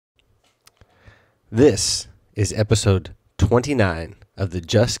This is episode 29 of the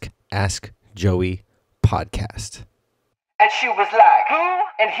Just Ask Joey podcast. And she was like, who?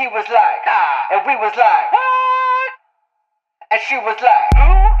 And he was like, nah. And we was like, what? And she was like,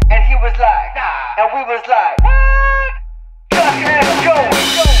 who? And he was like, nah. And we was like, what? Just ask Joey.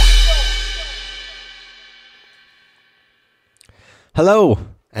 Hello,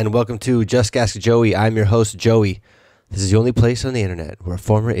 and welcome to Just Ask Joey. I'm your host, Joey. This is the only place on the internet where a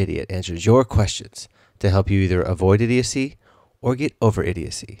former idiot answers your questions to help you either avoid idiocy or get over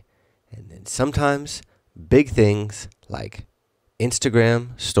idiocy. And then sometimes big things like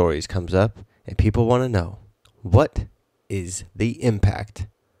Instagram stories comes up and people want to know, what is the impact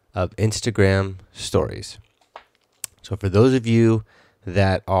of Instagram stories? So for those of you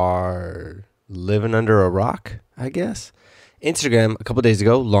that are living under a rock, I guess, Instagram a couple days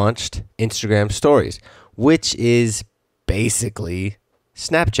ago launched Instagram stories, which is basically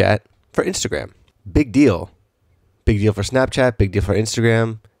Snapchat for Instagram. Big deal. Big deal for Snapchat, big deal for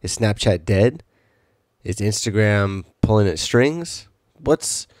Instagram. Is Snapchat dead? Is Instagram pulling its strings?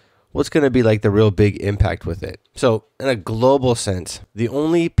 What's going to be like the real big impact with it? So in a global sense, the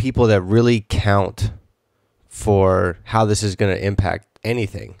only people that really count for how this is going to impact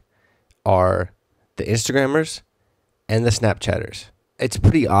anything are the Instagrammers and the Snapchatters. It's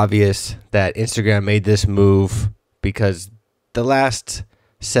pretty obvious that Instagram made this move because the last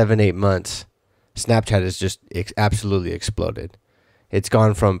 7-8 months, Snapchat has just absolutely exploded. It's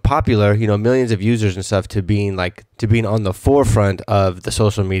gone from popular, millions of users and stuff, to being on the forefront of the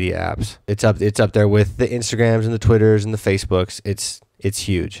social media apps. It's up there with the Instagrams and the Twitters and the Facebooks. It's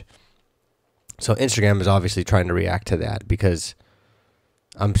huge. So Instagram is obviously trying to react to that because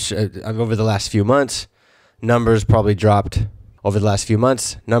I'm sure over the last few months, numbers probably dropped. Over the last few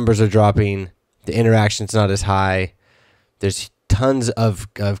months, numbers are dropping. The interaction's not as high. There's tons of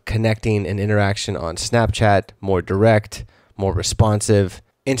connecting and interaction on Snapchat, more direct, more responsive.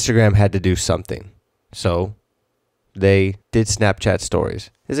 Instagram had to do something. So they did Snapchat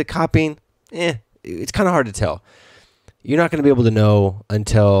stories. Is it copying? It's kind of hard to tell. You're not going to be able to know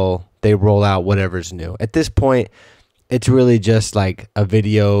until they roll out whatever's new. At this point, it's really just like a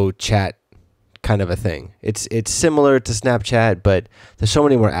video chat kind of a thing. It's similar to Snapchat, but there's so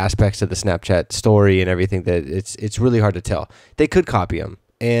many more aspects to the Snapchat story and everything that it's really hard to tell. They could copy them,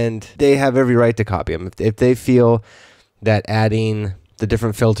 and they have every right to copy them. If they feel that adding the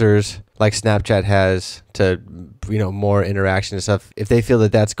different filters like Snapchat has to, more interaction and stuff, if they feel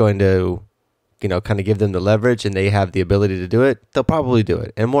that that's going to, kind of give them the leverage and they have the ability to do it, they'll probably do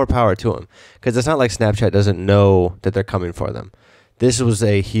it, and more power to them. Because it's not like Snapchat doesn't know that they're coming for them. This was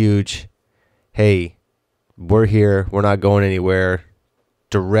a huge, hey, we're here, we're not going anywhere,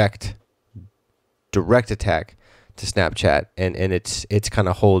 direct attack to Snapchat and its kind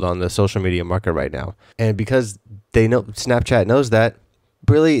of hold on the social media market right now. And because they know, Snapchat knows that,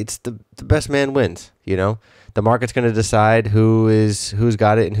 really it's the best man wins. The market's going to decide who's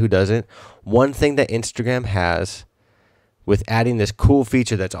got it and who doesn't. One thing that Instagram has with adding this cool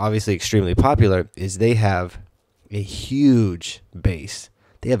feature that's obviously extremely popular is they have a huge base.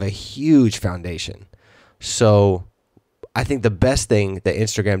 They have a huge foundation. So I think the best thing that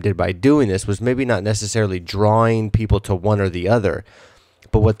Instagram did by doing this was maybe not necessarily drawing people to one or the other,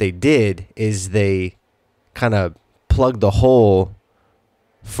 but what they did is they kind of plugged the hole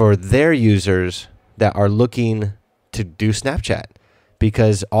for their users that are looking to do Snapchat.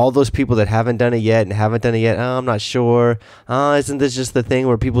 Because all those people that haven't done it yet, oh, I'm not sure. Isn't this just the thing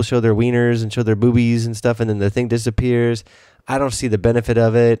where people show their wieners and show their boobies and stuff and then the thing disappears? I don't see the benefit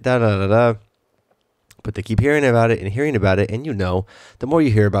of it, But they keep hearing about it, and the more you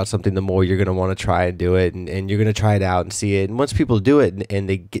hear about something, the more you're going to want to try and do it, and you're going to try it out and see it. And once people do it and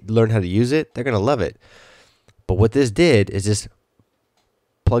they learn how to use it, they're going to love it. But what this did is just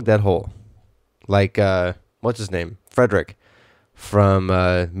plug that hole. Like, what's his name? Frederick from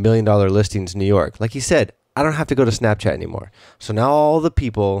 $1 Million Listings New York. Like he said, I don't have to go to Snapchat anymore. So now all the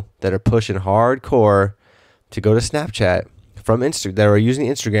people that are pushing hardcore to go to Snapchat from Instagram, that are using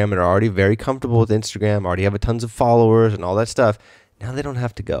Instagram and are already very comfortable with Instagram, already have tons of followers and all that stuff, now they don't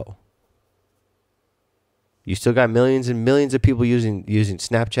have to go. You still got millions and millions of people using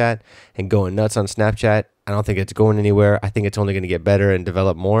Snapchat and going nuts on Snapchat. I don't think it's going anywhere. I think it's only going to get better and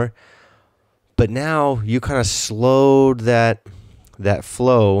develop more. But now you kind of slowed that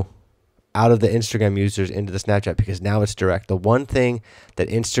flow out of the Instagram users into the Snapchat because now it's direct. The one thing that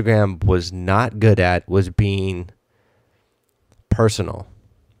Instagram was not good at was being personal.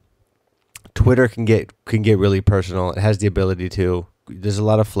 Twitter can get really personal. It has the ability to. there's a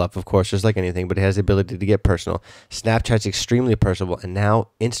lot of fluff, of course, just like anything, but it has the ability to get personal. Snapchat's extremely personal, and now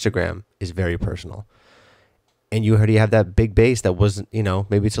Instagram is very personal. And you already have that big base that wasn't,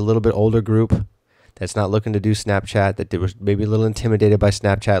 maybe it's a little bit older group that's not looking to do Snapchat, that they was maybe a little intimidated by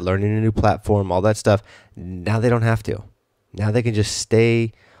Snapchat, learning a new platform, all that stuff. Now they don't have to. Now they can just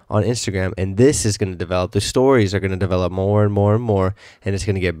stay on Instagram, and this is going to develop. The stories are going to develop more and more and more, and it's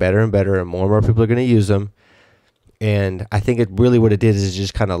going to get better and better, and more people are going to use them. And I think what it did is it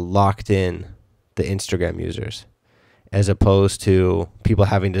just kind of locked in the Instagram users, as opposed to people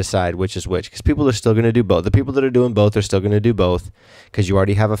having to decide which is which, because people are still going to do both. The people that are doing both are still going to do both, because you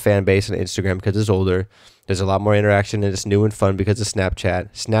already have a fan base on Instagram because it's older. There's a lot more interaction, and it's new and fun because of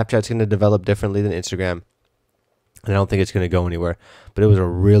Snapchat. Snapchat's going to develop differently than Instagram, and I don't think it's going to go anywhere. But it was a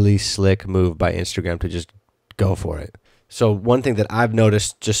really slick move by Instagram to just go for it. So one thing that I've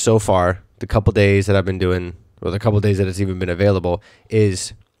noticed just so far, the couple days that I've been doing, or the couple days that it's even been available,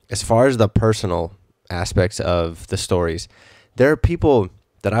 is as far as the personal aspects of the stories, there are people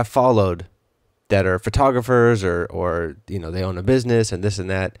that I've followed that are photographers or they own a business and this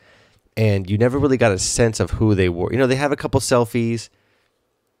and that, and you never really got a sense of who they were. They have a couple selfies,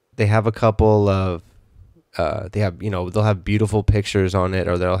 they have a couple of they'll have beautiful pictures on it,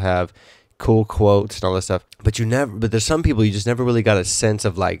 or they'll have cool quotes and all this stuff, but there's some people you just never really got a sense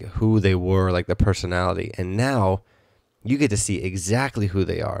of like who they were, like the personality. And now you get to see exactly who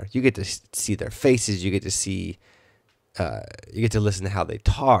they are. You get to see their faces. You get to see, you get to listen to how they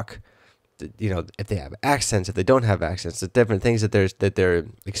talk. If they have accents, if they don't have accents, the different things that they're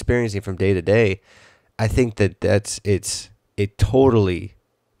experiencing from day to day. I think it's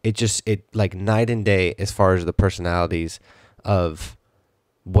like night and day as far as the personalities of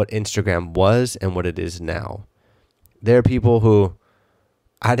what Instagram was and what it is now. There are people who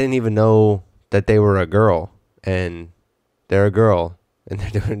I didn't even know that they were a girl, and they're a girl, and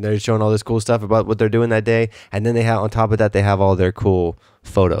they're showing all this cool stuff about what they're doing that day. And then they have, on top of that, they have all their cool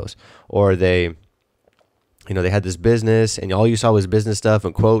photos, or they had this business, and all you saw was business stuff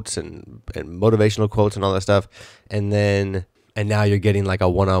and quotes and motivational quotes and all that stuff. And now you're getting like a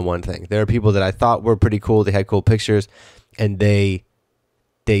one-on-one thing. There are people that I thought were pretty cool. They had cool pictures, and they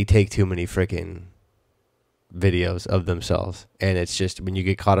take too many freaking videos of themselves, and it's just, when you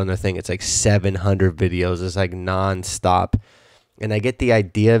get caught on their thing, it's like 700 videos. It's like non-stop. And I get the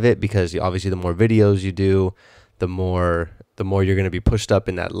idea of it, because obviously the more videos you do, the more you're going to be pushed up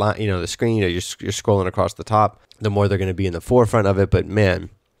in that line, the screen, you're scrolling across the top, the more they're going to be in the forefront of it. But man,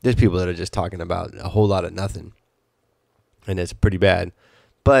 there's people that are just talking about a whole lot of nothing, and it's pretty bad.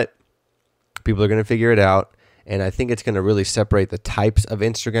 But people are going to figure it out. And I think it's going to really separate the types of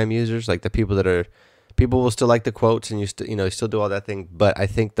Instagram users, like the people will still like the quotes, and you still do all that thing. But I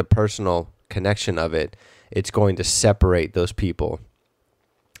think the personal connection of it, it's going to separate those people.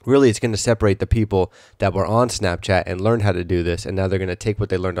 Really, it's going to separate the people that were on Snapchat and learned how to do this, and now they're going to take what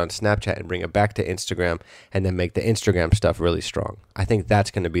they learned on Snapchat and bring it back to Instagram, and then make the Instagram stuff really strong. I think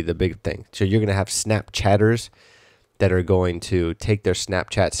that's going to be the big thing. So you're going to have Snapchatters that are going to take their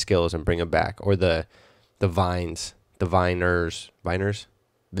Snapchat skills and bring them back, or the Vinters,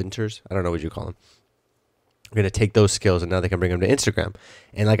 I don't know what you call them. We're going to take those skills, and now they can bring them to Instagram.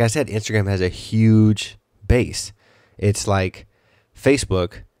 And like I said, Instagram has a huge base. It's like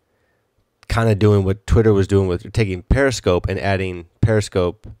Facebook kind of doing what Twitter was doing with taking Periscope and adding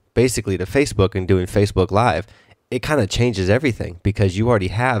Periscope basically to Facebook and doing Facebook Live. It kind of changes everything, because you already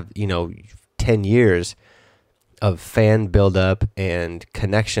have, 10 years of fan buildup and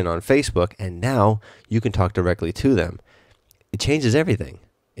connection on Facebook, and now you can talk directly to them. It changes everything.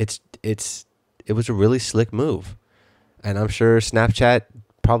 It was a really slick move, and I'm sure Snapchat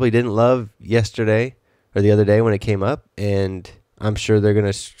probably didn't love yesterday or the other day when it came up, and I'm sure they're going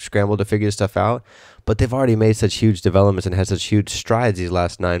to scramble to figure stuff out. But they've already made such huge developments and had such huge strides these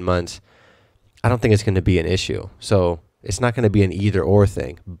last 9 months. I don't think it's going to be an issue. So it's not going to be an either or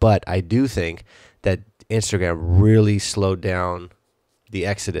thing, but I do think that Instagram really slowed down the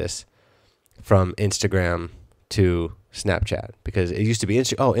exodus from Instagram to Snapchat, because it used to be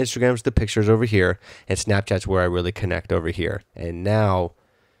Instagram's the pictures over here, and Snapchat's where I really connect over here. And now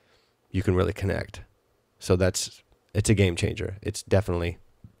you can really connect. So it's a game changer. It's definitely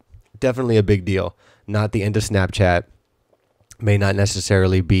a big deal. Not the end of Snapchat. May not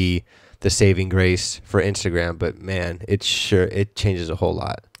necessarily be the saving grace for Instagram, but man, it changes a whole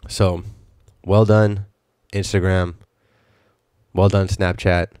lot. So well done, Instagram. Well done,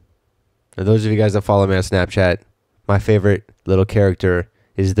 Snapchat. For those of you guys that follow me on Snapchat, my favorite little character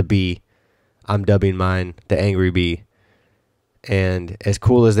is the bee. I'm dubbing mine the angry bee. And as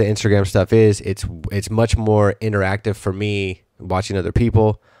cool as the Instagram stuff is, it's much more interactive for me, watching other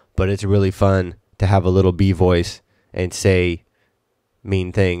people, but it's really fun to have a little B voice and say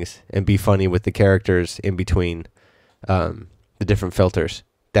mean things and be funny with the characters in between the different filters.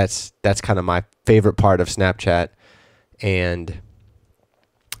 That's kind of my favorite part of Snapchat, and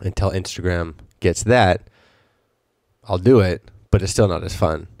until Instagram gets that, I'll do it, but it's still not as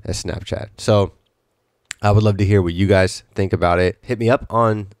fun as Snapchat. So I would love to hear what you guys think about it. Hit me up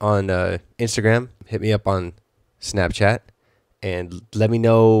on Instagram, hit me up on Snapchat, and let me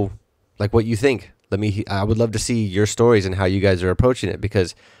know like what you think. I would love to see your stories and how you guys are approaching it,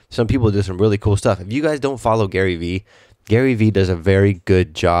 because some people do some really cool stuff. If you guys don't follow Gary Vee does a very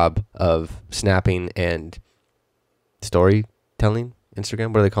good job of snapping and storytelling. Instagram,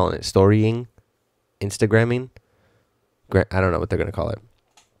 what are they calling it? Storying? Instagramming? I don't know what they're going to call it.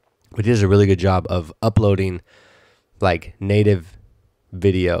 But he does a really good job of uploading like native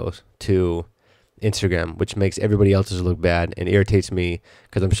videos to Instagram, which makes everybody else's look bad and irritates me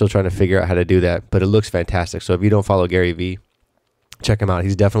because I'm still trying to figure out how to do that. But it looks fantastic. So if you don't follow Gary Vee, check him out.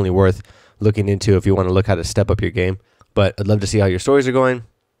 He's definitely worth looking into if you want to look how to step up your game. But I'd love to see how your stories are going.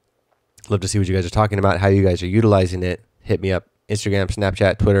 Love to see what you guys are talking about, how you guys are utilizing it. Hit me up. Instagram,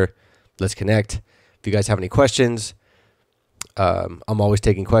 Snapchat, Twitter. Let's connect. If you guys have any questions, I'm always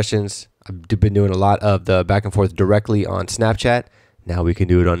taking questions. I've been doing a lot of the back and forth directly on Snapchat. Now we can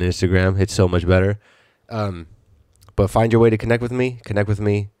do it on Instagram. It's so much better. But find your way to connect with me. Connect with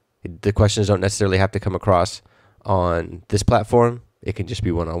me. The questions don't necessarily have to come across on this platform. It can just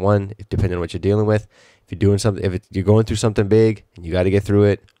be one-on-one, depending on what you're dealing with. If you're doing something, you're going through something big and you got to get through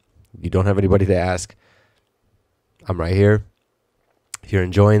it, you don't have anybody to ask, I'm right here. If you're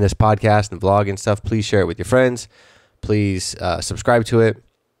enjoying this podcast and vlog and stuff, please share it with your friends. Please subscribe to it.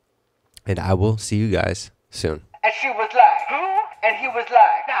 And I will see you guys soon. And she was like, who? And he was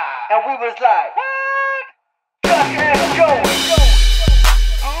like, nah. And we was like, what? Just ask Joey.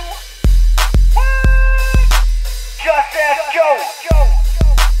 Who? What? Just ask Joey.